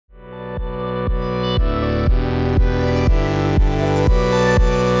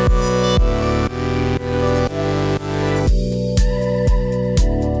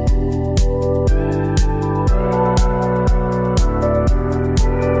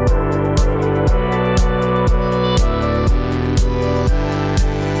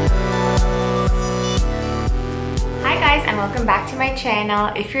my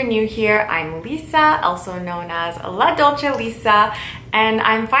channel. If you're new here, I'm Lisa, also known as La Dolce Lisa, and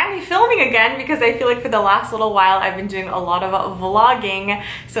I'm finally filming again because I feel like for the last little while I've been doing a lot of vlogging,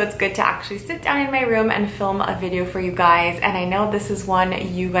 so it's good to actually sit down in my room and film a video for you guys. And I know this is one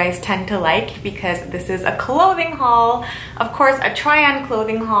you guys tend to like because this is a clothing haul. Of course, a try-on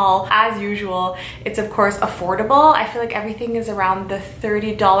clothing haul as usual. It's of course affordable. I feel like everything is around the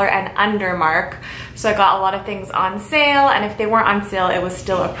 $30 and under mark, so I got a lot of things on sale, and if they weren't on sale it was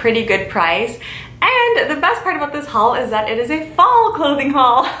still a pretty good price. And the best part about this haul is that it is a fall clothing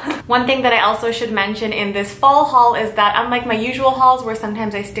haul. One thing that I also should mention in this fall haul is that unlike my usual hauls where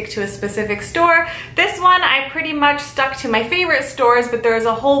sometimes I stick to a specific store, this one I pretty much stuck to my favorite stores, but there's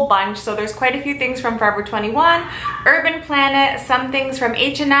a whole bunch. So there's quite a few things from Forever 21, Urban Planet, some things from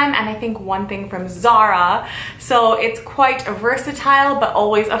H&M, and I think one thing from Zara. So it's quite versatile but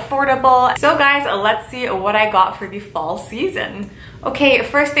always affordable. So guys, let's see what I got for the fall season. Okay,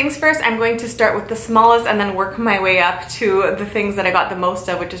 first things first, I'm going to start with the smallest and then work my way up to the things that I got the most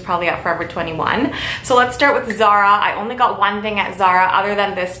of, which is probably at Forever 21. So let's start with Zara. I only got one thing at Zara other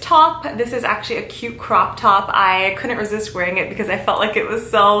than this top. This is actually a cute crop top. I couldn't resist wearing it because I felt like it was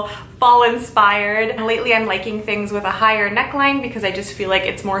so fall inspired. And lately I'm liking things with a higher neckline because I just feel like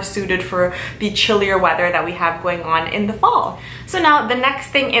it's more suited for the chillier weather that we have going on in the fall. So now the next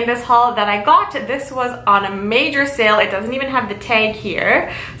thing in this haul that I got, this was on a major sale. It doesn't even have the tag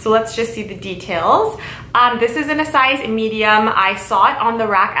here, so let's just see the details. This is in a size medium. I saw it on the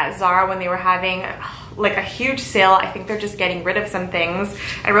rack at Zara when they were having like a huge sale. I think they're just getting rid of some things.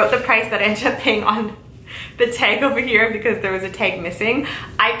 I wrote the price that I ended up paying on the tag over here because there was a tag missing.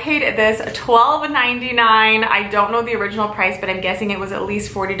 I paid this $12.99. I don't know the original price, but I'm guessing it was at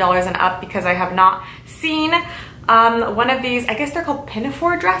least $40 and up because I have not seen one of these, I guess they're called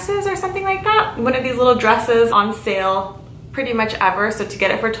pinafore dresses or something like that. One of these little dresses on sale pretty much ever, so to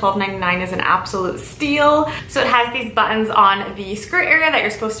get it for $12.99 is an absolute steal. So it has these buttons on the skirt area that you're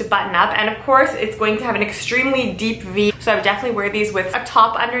supposed to button up, and of course it's going to have an extremely deep V, so I would definitely wear these with a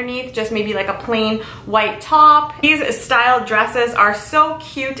top underneath, just maybe like a plain white top. These style dresses are so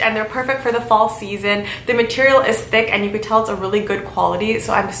cute and they're perfect for the fall season. The material is thick and you could tell it's a really good quality,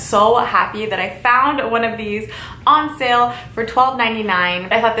 so I'm so happy that I found one of these on sale for $12.99.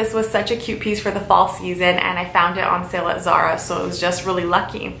 I thought this was such a cute piece for the fall season, and I found it on sale at Zara, so it was just really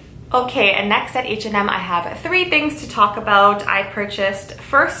lucky. Okay, and next at H&M I have three things to talk about. I purchased,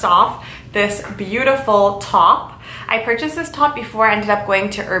 first off, this beautiful top. I purchased this top before I ended up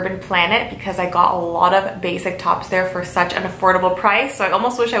going to Urban Planet because I got a lot of basic tops there for such an affordable price, so I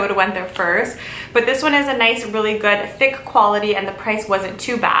almost wish I would have went there first. But this one is a nice, really good, thick quality, and the price wasn't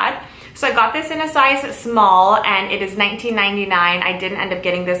too bad. So I got this in a size small and it is $19.99. I didn't end up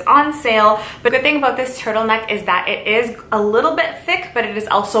getting this on sale. But the good thing about this turtleneck is that it is a little bit thick, but it is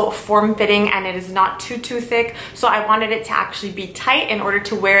also form-fitting and it is not too thick. So I wanted it to actually be tight in order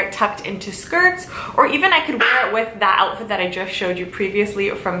to wear it tucked into skirts, or even I could wear it with that outfit that I just showed you previously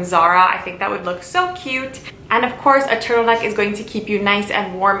from Zara. I think that would look so cute. And of course, a turtleneck is going to keep you nice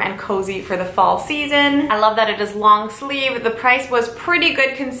and warm and cozy for the fall season. I love that it is long sleeve. The price was pretty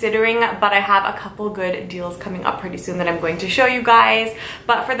good considering, but I have a couple good deals coming up pretty soon that I'm going to show you guys.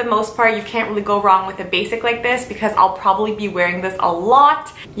 But for the most part, you can't really go wrong with a basic like this because I'll probably be wearing this a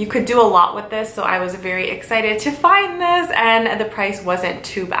lot. You could do a lot with this, so I was very excited to find this, and the price wasn't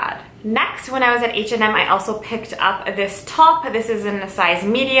too bad. Next, when I was at H&M, I also picked up this top. This is in a size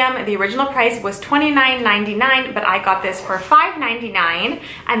medium. The original price was $29.99, but I got this for $5.99.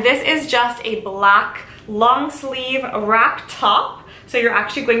 And this is just a black long sleeve wrap top. So you're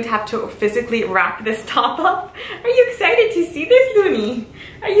actually going to have to physically wrap this top up. Are you excited to see this, Looney?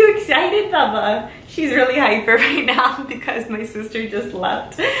 Are you excited, Bubba? She's really hyper right now because my sister just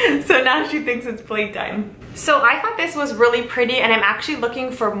left. So now she thinks it's playtime. So I thought this was really pretty, and I'm actually looking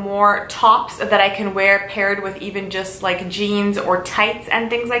for more tops that I can wear paired with even just like jeans or tights and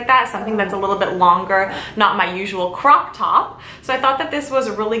things like that. Something that's a little bit longer, not my usual crop top. So I thought that this was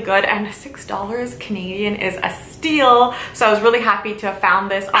really good, and $6 Canadian is a steal. So I was really happy to have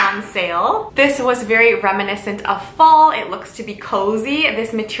found this on sale. This was very reminiscent of fall. It looks to be cozy.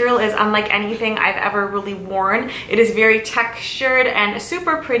 This material is unlike anything I've ever really worn. It is very textured and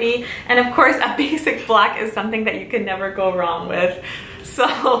super pretty, and of course a basic black is something that you can never go wrong with.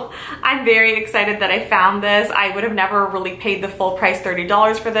 So I'm very excited that I found this. I would have never really paid the full price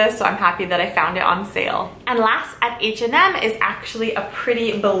 $30 for this, so I'm happy that I found it on sale. And last at H&M is actually a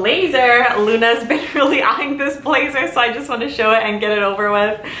pretty blazer. Luna's been really eyeing this blazer, so I just want to show it and get it over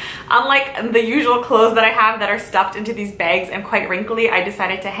with. unlike the usual clothes that I have that are stuffed into these bags and quite wrinkly, I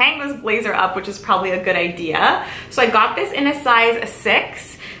decided to hang this blazer up, which is probably a good idea. So I got this in a size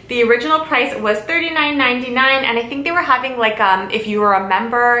 6. The original price was $39.99, and I think they were having like, if you were a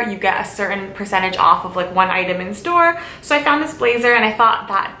member, you get a certain percentage off of like one item in store. So I found this blazer and I thought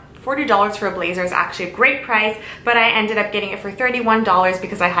that $40 for a blazer is actually a great price, but I ended up getting it for $31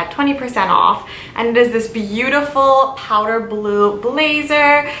 because I had 20% off. And it is this beautiful powder blue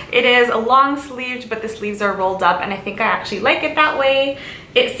blazer. It is a long sleeved, but the sleeves are rolled up, and I think I actually like it that way.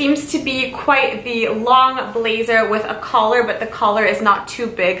 It seems to be quite the long blazer with a collar, but the collar is not too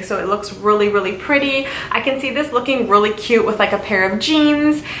big, so it looks really, really pretty. I can see this looking really cute with like a pair of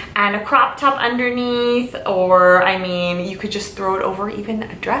jeans and a crop top underneath, or I mean, you could just throw it over even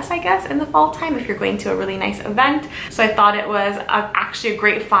a dress, I guess, in the fall time if you're going to a really nice event. So I thought it was actually a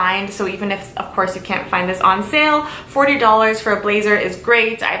great find. So even if, of course, you can't find this on sale, $40 for a blazer is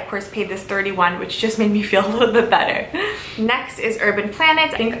great. I, of course, paid this $31, which just made me feel a little bit better. Next is Urban Planet. I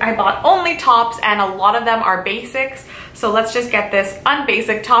think I bought only tops, and a lot of them are basics. So let's just get this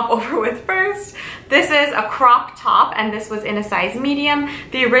unbasic top over with first. This is a crop top, and this was in a size medium.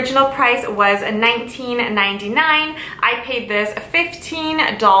 The original price was $19.99. I paid this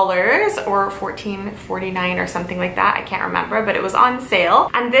 $15 or $14.49 or something like that. I can't remember, but it was on sale.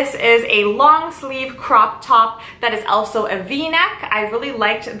 And this is a long sleeve crop top that is also a V-neck. I really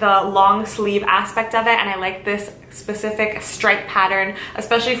liked the long sleeve aspect of it, and I like this specific stripe pattern,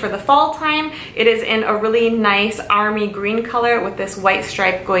 especially for the fall time. It is in a really nice army green color with this white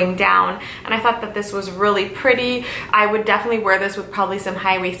stripe going down, and I thought that this was really pretty. I would definitely wear this with probably some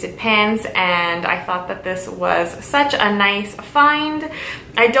high-waisted pants, and I thought that this was such a nice find.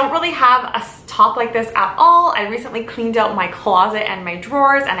 I don't really have a top like this at all. I recently cleaned out my closet and my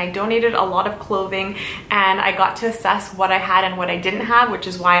drawers, and I donated a lot of clothing, and I got to assess what I had and what I didn't have, which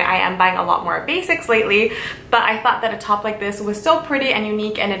is why I am buying a lot more basics lately. But I thought that a top like this was so pretty and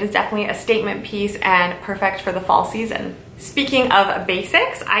unique, and it is definitely a statement piece and perfect for the fall season. Speaking of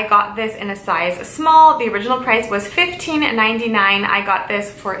basics, I got this in a size small. The original price was $15.99. I got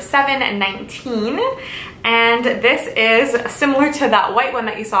this for $7.19. And this is similar to that white one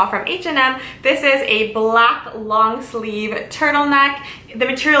that you saw from H&M. This is a black long sleeve turtleneck. The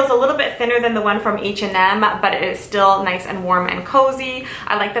material is a little bit thinner than the one from H&M, but it is still nice and warm and cozy.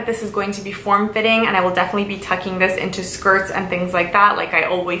 I like that this is going to be form-fitting, and I will definitely be tucking this into skirts and things like that, like I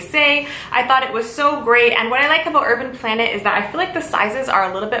always say. I thought it was so great, and what I like about Urban Planet is that I feel like the sizes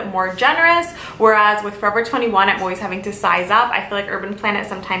are a little bit more generous, whereas with Forever 21, I'm always having to size up. I feel like Urban Planet,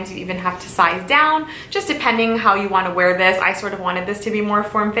 sometimes you even have to size down, just depending how you want to wear this. I sort of wanted this to be more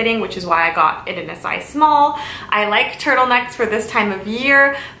form-fitting, which is why I got it in a size small. I like turtlenecks for this time of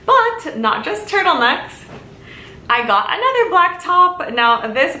year, but not just turtlenecks. I got another black top.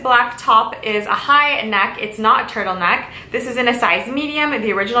 Now this black top is a high neck. It's not a turtleneck. This is in a size medium.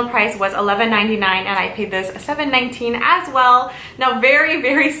 The original price was $11.99, and I paid this $7.19 as well. Now very,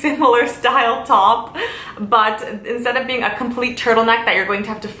 very similar style top, but instead of being a complete turtleneck that you're going to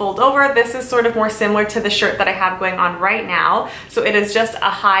have to fold over, this is sort of more similar to the shirt that I have going on right now. So it is just a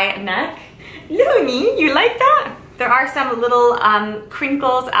high neck. Looney, you like that? There are some little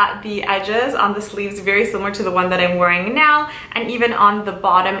crinkles at the edges on the sleeves, very similar to the one that I'm wearing now, and even on the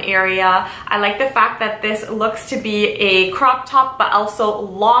bottom area. I like the fact that this looks to be a crop top, but also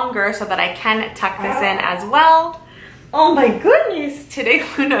longer so that I can tuck this in as well. Oh my goodness, today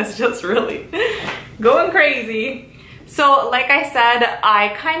Luna's just really going crazy. So like I said, I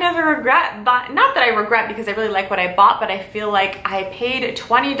kind of regret, but not that I regret because I really like what I bought, but I feel like I paid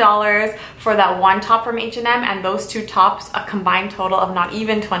 $20 for that one top from H&M, and those two tops a combined total of not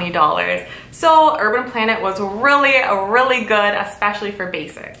even $20. So Urban Planet was really, really good, especially for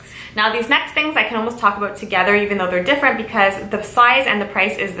basics. Now these next things I can almost talk about together even though they're different because the size and the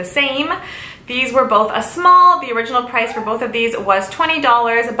price is the same. These were both a small. The original price for both of these was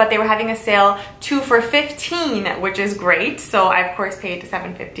 $20, but they were having a sale 2 for $15, which is great. So I of course paid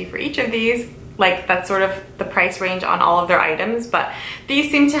 $7.50 for each of these. Like that's sort of the price range on all of their items, but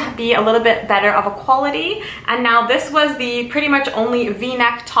these seem to be a little bit better of a quality. And now this was the pretty much only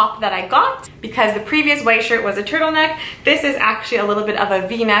V-neck top that I got because the previous white shirt was a turtleneck. This is actually a little bit of a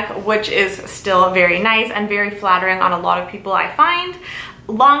V-neck, which is still very nice and very flattering on a lot of people, I find.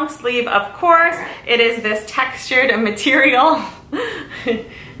 Long sleeve, of course. It is this textured material.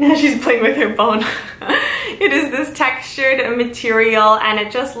 Now she's playing with her phone. It is this textured material and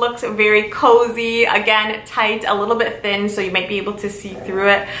it just looks very cozy. Again, tight, a little bit thin, so you might be able to see through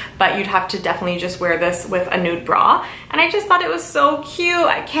it, but you'd have to definitely just wear this with a nude bra. And I just thought it was so cute.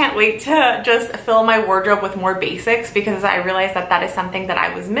 I can't wait to just fill my wardrobe with more basics because I realized that that is something that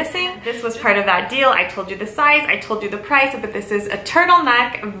I was missing. This was part of that deal. I told you the size, I told you the price, but this is a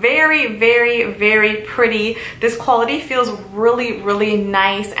turtleneck. Very, very, very pretty. This quality feels really, really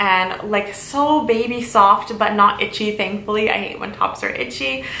nice and like so baby soft, but not itchy, thankfully. I hate when tops are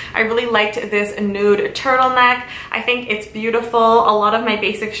itchy. I really liked this nude turtleneck. I think it's beautiful. A lot of my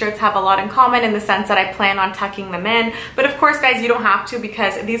basic shirts have a lot in common in the sense that I plan on tucking them in. But of course, guys, you don't have to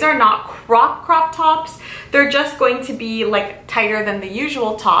because these are not crop tops. They're just going to be like tighter than the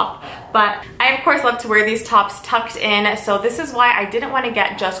usual top. But I of course love to wear these tops tucked in, so this is why I didn't want to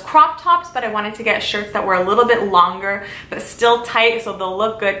get just crop tops, but I wanted to get shirts that were a little bit longer but still tight so they'll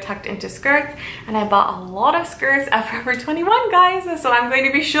look good tucked into skirts. And I bought a lot of skirts at Forever 21, guys, so I'm going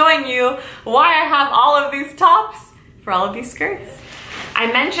to be showing you why I have all of these tops for all of these skirts.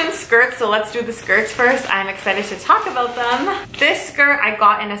 I mentioned skirts, so let's do the skirts first. I'm excited to talk about them. This skirt I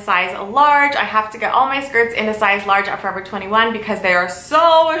got in a size large. I have to get all my skirts in a size large at Forever 21 because they are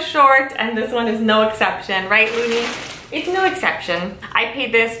so short, and this one is no exception, right, Looney? It's no exception. I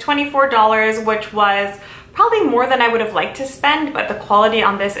paid this $24, which was probably more than I would have liked to spend, but the quality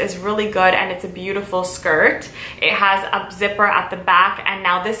on this is really good and it's a beautiful skirt. It has a zipper at the back, and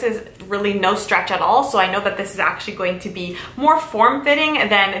now this is really no stretch at all, so I know that this is actually going to be more form-fitting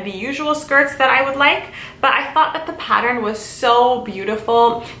than the usual skirts that I would like. But I thought that the pattern was so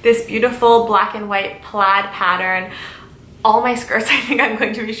beautiful. This beautiful black and white plaid pattern. All my skirts I think I'm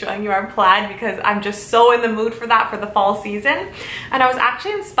going to be showing you are plaid because I'm just so in the mood for that for the fall season. And I was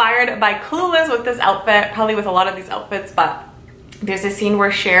actually inspired by Clueless with this outfit, probably with a lot of these outfits, but there's a scene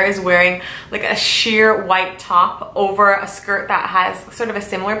where Cher is wearing like a sheer white top over a skirt that has sort of a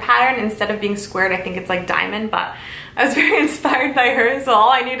similar pattern. Instead of being squared, I think it's like diamond, but I was very inspired by her, so all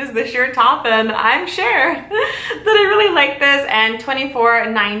I need is the sheer top and I'm Cher. But I really like this, and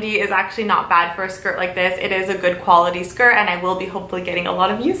 $24.90 is actually not bad for a skirt like this. It is a good quality skirt and I will be hopefully getting a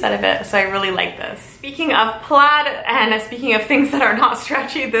lot of use out of it, so I really like this. Speaking of plaid and speaking of things that are not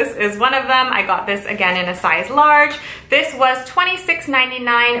stretchy, this is one of them. I got this again in a size large. This was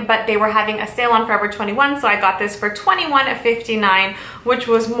 $26.99, but they were having a sale on Forever 21, so I got this for $21.59, which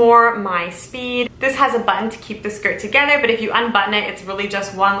was more my speed. This has a button to keep the skirt together, but if you unbutton it, it's really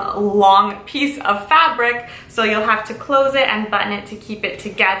just one long piece of fabric, so you'll have to close it and button it to keep it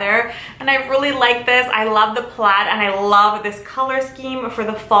together. And I really like this. I love the plaid and I love this color scheme for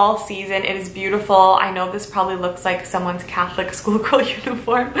the fall season. It is beautiful. I know this probably looks like someone's Catholic schoolgirl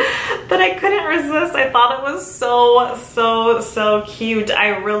uniform, but I couldn't resist. I thought it was so cute.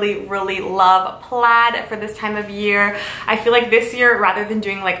 I really love plaid for this time of year. I feel like this year, rather than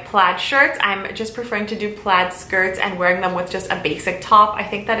doing like plaid shirts, I'm just preferring to do plaid skirts and wearing them with just a basic top. I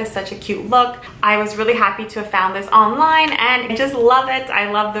think that is such a cute look. I was really happy to have found this online and I just love it.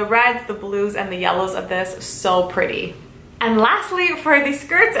 I love the reds, the blues, and the yellows of this. So pretty. And lastly, for the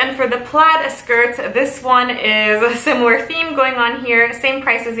skirts and for the plaid skirts, this one is a similar theme going on here. Same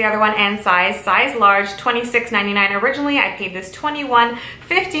price as the other one and size large, $26.99 originally. I paid this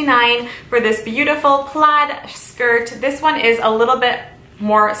 $21.59 for this beautiful plaid skirt. This one is a little bit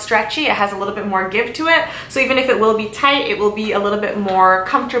more stretchy. It has a little bit more give to it, so even if it will be tight, it will be a little bit more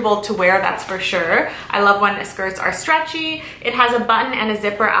comfortable to wear, that's for sure. I love when skirts are stretchy. It has a button and a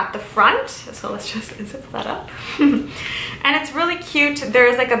zipper at the front, so let's just zip that up. And it's really cute.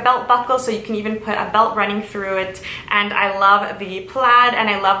 There's like a belt buckle, so you can even put a belt running through it. And I love the plaid and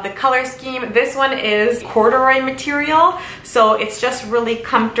I love the color scheme. This one is corduroy material, so it's just really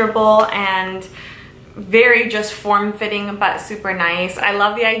comfortable and very just form-fitting but super nice. I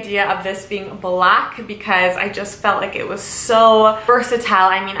love the idea of this being black because I just felt like it was so versatile.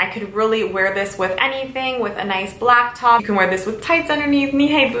 I mean, I could really wear this with anything, with a nice black top. You can wear this with tights underneath,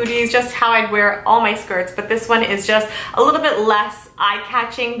 knee-high booties, just how I'd wear all my skirts. But this one is just a little bit less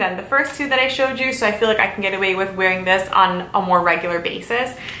eye-catching than the first two that I showed you, so I feel like I can get away with wearing this on a more regular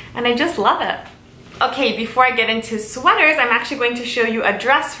basis, and I just love it. Okay, before I get into sweaters, I'm actually going to show you a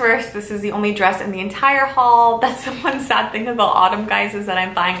dress first. This is the only dress in the entire haul. That's the one sad thing about autumn, guys, is that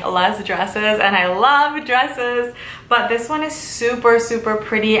I'm buying less dresses, and I love dresses. But this one is super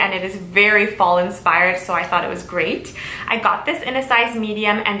pretty and it is very fall inspired, so I thought it was great. I got this in a size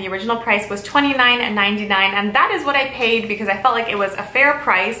medium and the original price was $29.99, and that is what I paid because I felt like it was a fair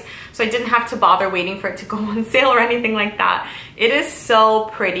price, so I didn't have to bother waiting for it to go on sale or anything like that. It is so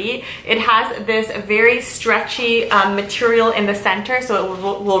pretty. It has this very stretchy material in the center, so it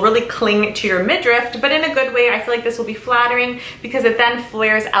will really cling to your midriff, but in a good way. I feel like this will be flattering because it then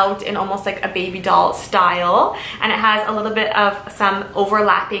flares out in almost like a baby doll style, and it has a little bit of some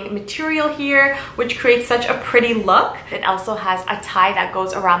overlapping material here, which creates such a pretty look. It also has a tie that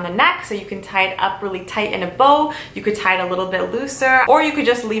goes around the neck, so you can tie it up really tight in a bow. You could tie it a little bit looser, or you could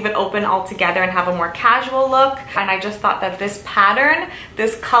just leave it open altogether and have a more casual look. And I just thought that this pattern,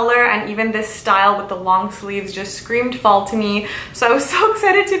 this color, and even this style with the long sleeves just screamed fall to me. So I was so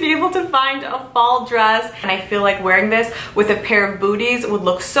excited to be able to find a fall dress, and I feel like wearing this with a pair of booties would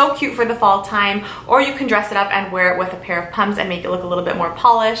look so cute for the fall time, or you can dress it up and wear it with a pair of pumps and make it look a little bit more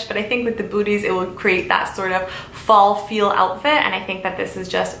polished. But I think with the booties it will create that sort of fall feel outfit, and I think that this is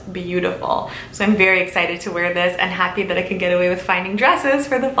just beautiful. So I'm very excited to wear this and happy that I can get away with finding dresses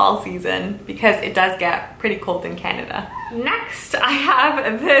for the fall season, because it does get pretty cold in Canada. Next, I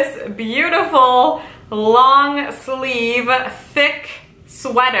have this beautiful long sleeve thick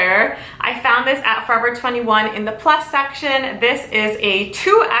sweater. I found this at Forever 21 in the plus section. This is a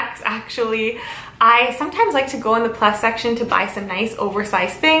 2X actually. I sometimes like to go in the plus section to buy some nice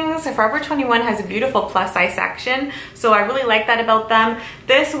oversized things. Forever 21 has a beautiful plus size section, so I really like that about them.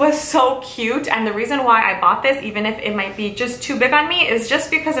 This was so cute, and the reason why I bought this, even if it might be just too big on me, is just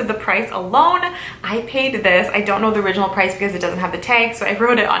because of the price alone. I paid this, I don't know the original price because it doesn't have the tag, so I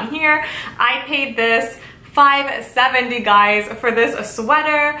wrote it on here. I paid this $5.70, guys, for this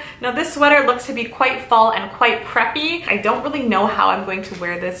sweater. Now this sweater looks to be quite fall and quite preppy. I don't really know how I'm going to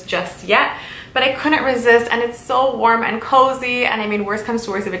wear this just yet, but I couldn't resist, and it's so warm and cozy. And I mean, worst comes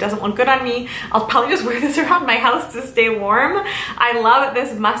to worst, if it doesn't look good on me, I'll probably just wear this around my house to stay warm. I love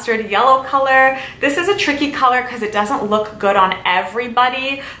this mustard yellow color. This is a tricky color because it doesn't look good on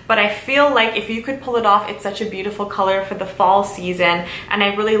everybody, but I feel like if you could pull it off, it's such a beautiful color for the fall season. And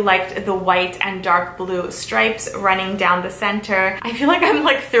I really liked the white and dark blue stripes running down the center. I feel like I'm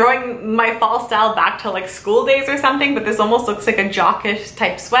like throwing my fall style back to like school days or something, but this almost looks like a jockish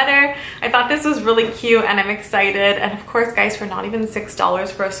type sweater. I thought this was really cute, and I'm excited. And of course, guys, for not even $6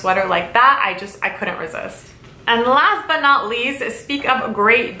 for a sweater like that, I couldn't resist. And last but not least, speak of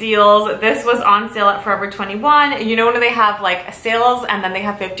great deals, this was on sale at Forever 21. You know when they have like sales and then they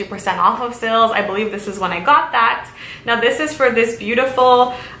have 50% off of sales? I believe this is when I got that. Now this is for this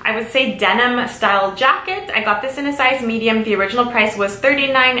beautiful, I would say denim style jacket. I got this in a size medium. The original price was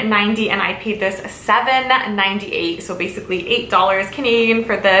 $39.90 and I paid this $7.98, so basically $8 Canadian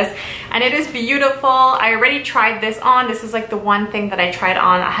for this. And it is beautiful. I already tried this on. This is like the one thing that I tried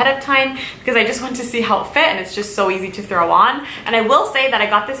on ahead of time because I just wanted to see how it fit, and it's just so easy to throw on. And I will say that I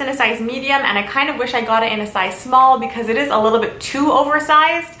got this in a size medium, and I kind of wish I got it in a size small because it is a little bit too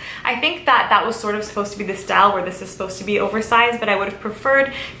oversized. I think that that was sort of supposed to be the style where this is supposed to be oversized, but I would have preferred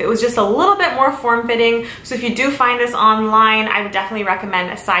if it was just a little bit more form-fitting. So if you do find this online, I would definitely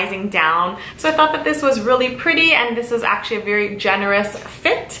recommend sizing down. So I thought that this was really pretty, and this was actually a very generous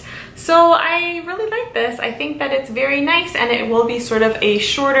fit. So I really like this. I think that it's very nice, and it will be sort of a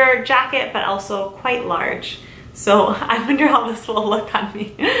shorter jacket, but also quite large. So I wonder how this will look on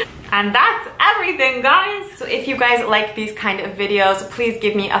me. And that's everything, guys. So if you guys like these kind of videos, please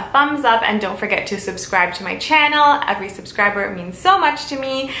give me a thumbs up, and don't forget to subscribe to my channel. Every subscriber means so much to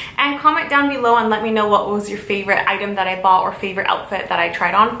me. And comment down below and let me know what was your favorite item that I bought or favorite outfit that I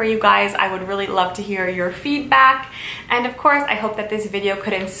tried on for you guys. I would really love to hear your feedback. And of course, I hope that this video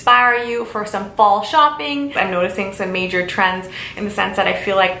could inspire you for some fall shopping. I'm noticing some major trends in the sense that I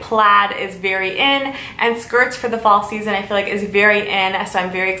feel like plaid is very in, and skirts for the fall season I feel like is very in. So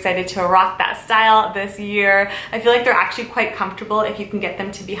I'm very excited to rock that style this year. I feel like they're actually quite comfortable if you can get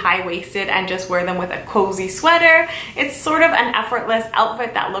them to be high-waisted and just wear them with a cozy sweater. It's sort of an effortless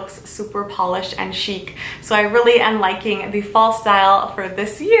outfit that looks super polished and chic. So I really am liking the fall style for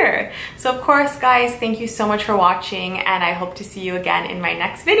this year. So of course, guys, thank you so much for watching, and I hope to see you again in my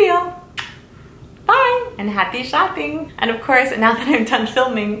next video. Bye and happy shopping. And of course, now that I'm done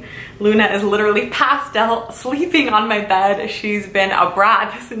filming, Luna is literally passed out sleeping on my bed. She's been a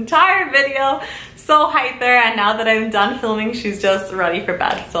brat this entire video, so hyper, and now that I'm done filming, she's just ready for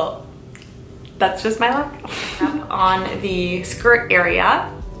bed. So that's just my luck. On the skirt area.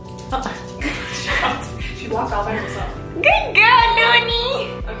 She walked all by herself. Good girl, Looney.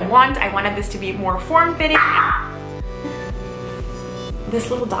 Okay. I wanted this to be more form-fitting. This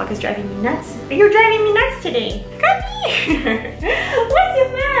little dog is driving me nuts. You're driving me nuts today. Come here. What's the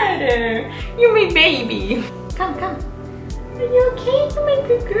matter? You're my baby. Come, come. Are you okay? You're my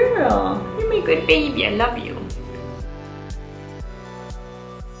good girl. You're my good baby. I love you.